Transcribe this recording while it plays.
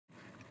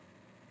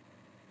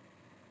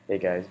Hey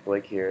guys,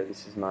 Blake here.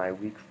 This is my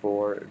week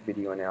 4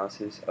 video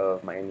analysis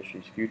of my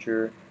industry's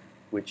future,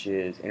 which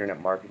is internet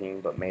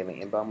marketing, but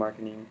mainly inbound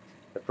marketing.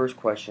 The first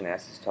question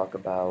asks us to talk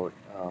about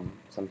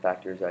some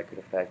factors that could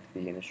affect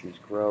the industry's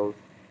growth.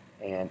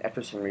 And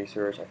after some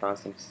research, I found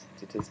some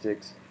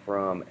statistics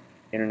from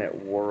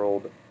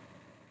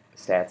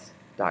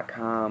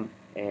internetworldstats.com.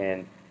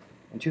 And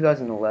in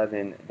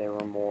 2011, there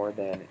were more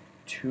than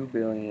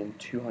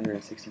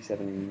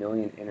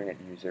 2,267,000,000 internet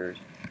users,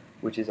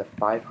 which is a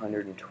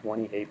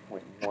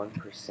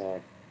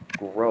 528.1%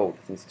 growth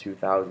since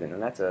 2000,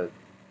 and that's a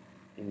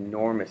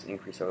enormous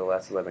increase over the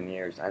last 11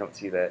 years. I don't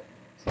see that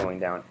slowing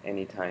down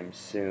anytime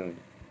soon.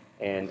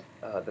 And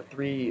the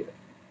three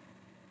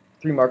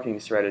marketing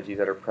strategies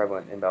that are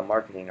prevalent in inbound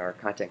marketing are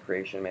content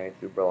creation, mainly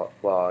through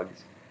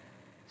blogs,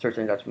 search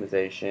engine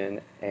optimization,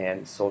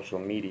 and social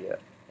media.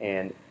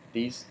 And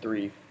these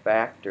three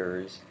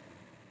factors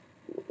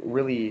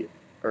really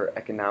are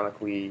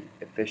economically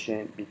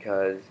efficient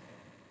because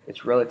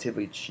it's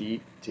relatively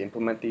cheap to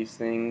implement these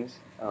things,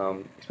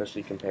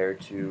 especially compared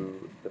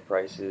to the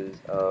prices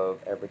of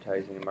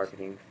advertising and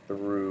marketing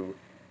through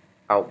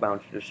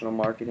outbound traditional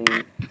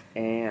marketing,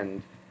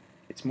 and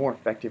it's more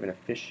effective and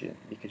efficient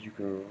because you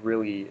can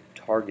really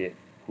target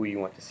who you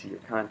want to see your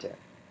content.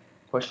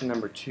 Question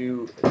number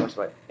 2 talks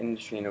about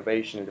industry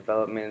innovation and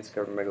developments,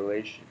 government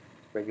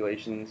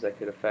regulations that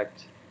could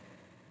affect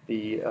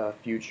the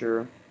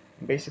future.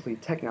 Basically,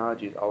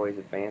 technology is always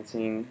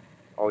advancing,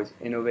 always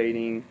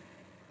innovating,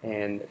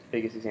 and the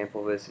biggest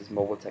example of this is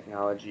mobile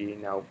technology.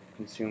 Now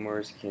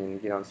consumers can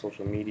get on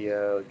social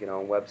media, get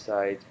on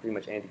websites, pretty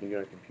much anything you can do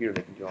on a computer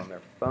they can do on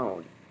their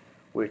phone,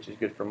 which is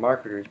good for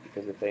marketers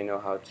because if they know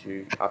how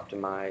to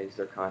optimize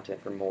their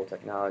content for mobile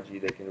technology,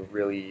 they can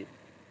really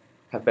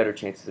have better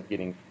chances of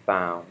getting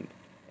found.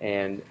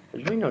 And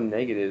there's really no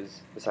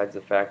negatives besides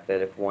the fact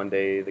that if one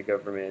day the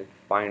government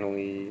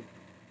finally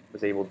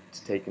was able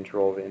to take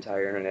control of the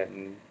entire internet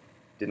and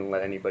didn't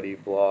let anybody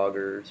blog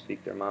or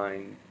speak their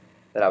mind,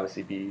 that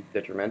obviously be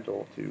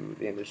detrimental to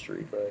the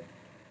industry, but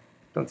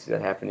don't see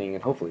that happening,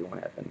 and hopefully it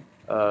won't happen.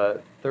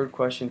 Third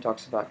question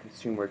talks about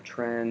consumer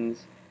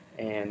trends,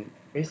 and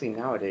basically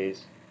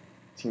nowadays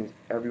it seems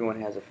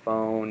everyone has a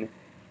phone,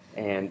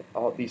 and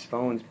all these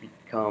phones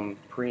become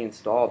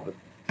pre-installed with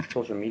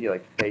social media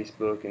like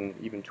Facebook and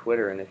even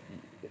Twitter, and if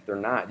they're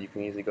not, you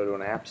can easily go to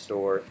an app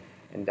store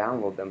and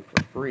download them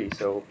for free.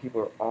 So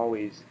people are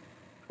always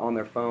on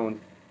their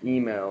phones,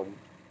 email,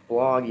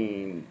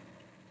 blogging,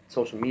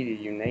 social media,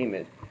 you name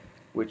it,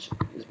 which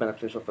is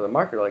beneficial for the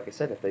marketer, like I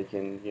said, if they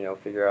can,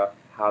 figure out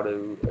how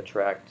to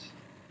attract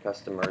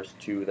customers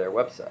to their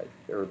website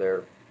or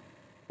their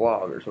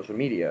blog or social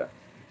media.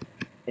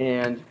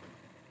 And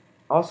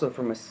also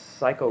from a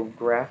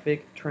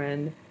psychographic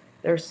trend,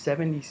 there are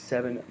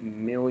 77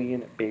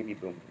 million baby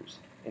boomers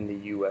in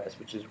the U.S.,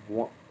 which is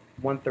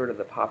one third of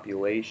the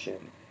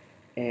population,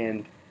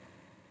 and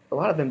a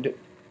lot of them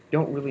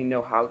don't really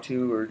know how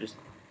to, or just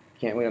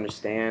can't really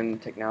understand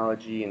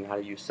technology and how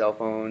to use cell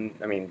phone.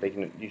 I mean, they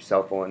can use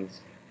cell phones,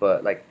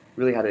 but like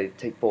really how to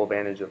take full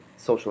advantage of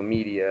social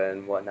media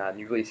and whatnot. And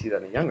you really see that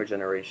in the younger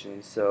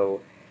generation. So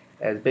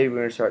as baby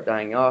boomers start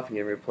dying off and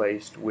getting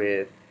replaced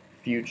with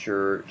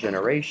future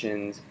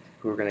generations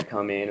who are going to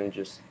come in and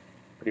just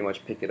pretty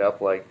much pick it up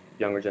like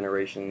younger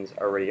generations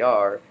already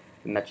are,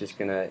 then that's just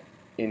going to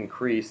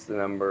increase the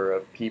number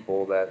of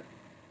people that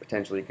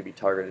potentially could be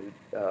targeted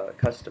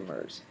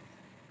customers.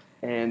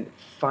 And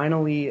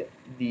finally,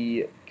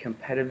 the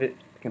competitive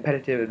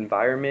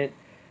environment.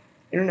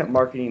 Internet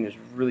marketing is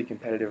really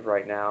competitive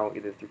right now,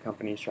 either through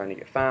companies trying to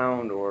get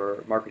found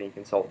or marketing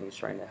consultants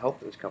trying to help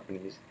those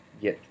companies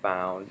get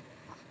found.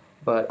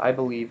 But I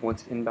believe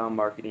once inbound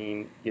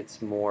marketing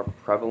gets more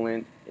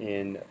prevalent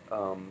in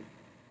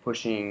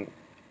pushing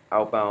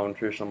outbound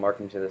traditional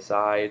marketing to the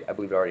side, I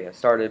believe it already has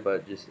started,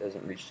 but just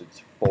hasn't reached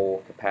its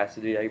full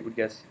capacity, I would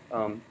guess.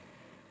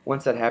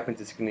 Once that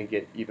happens, it's going to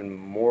get even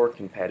more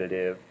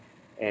competitive,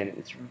 and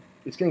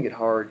it's going to get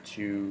hard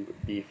to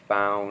get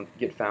found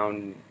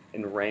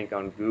and rank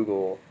on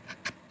Google.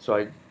 So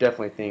I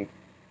definitely think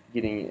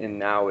getting in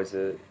now is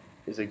a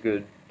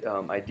good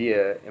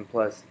idea. And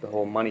plus, the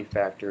whole money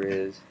factor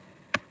is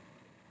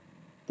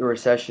the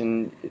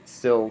recession. It's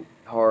still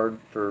hard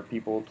for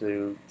people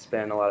to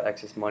spend a lot of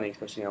excess money,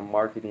 especially on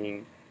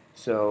marketing.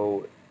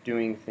 So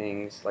doing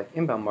things like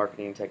inbound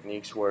marketing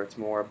techniques, where it's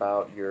more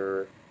about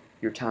your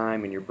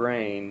time and your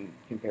brain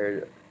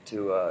compared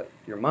to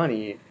your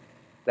money,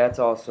 that's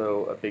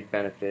also a big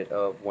benefit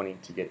of wanting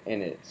to get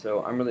in it.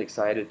 So I'm really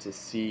excited to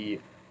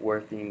see where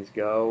things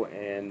go,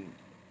 and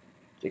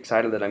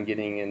excited that I'm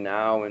getting in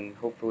now, and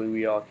hopefully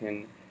we all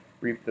can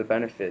reap the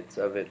benefits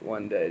of it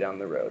one day down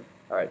the road.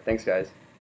 All right, thanks guys.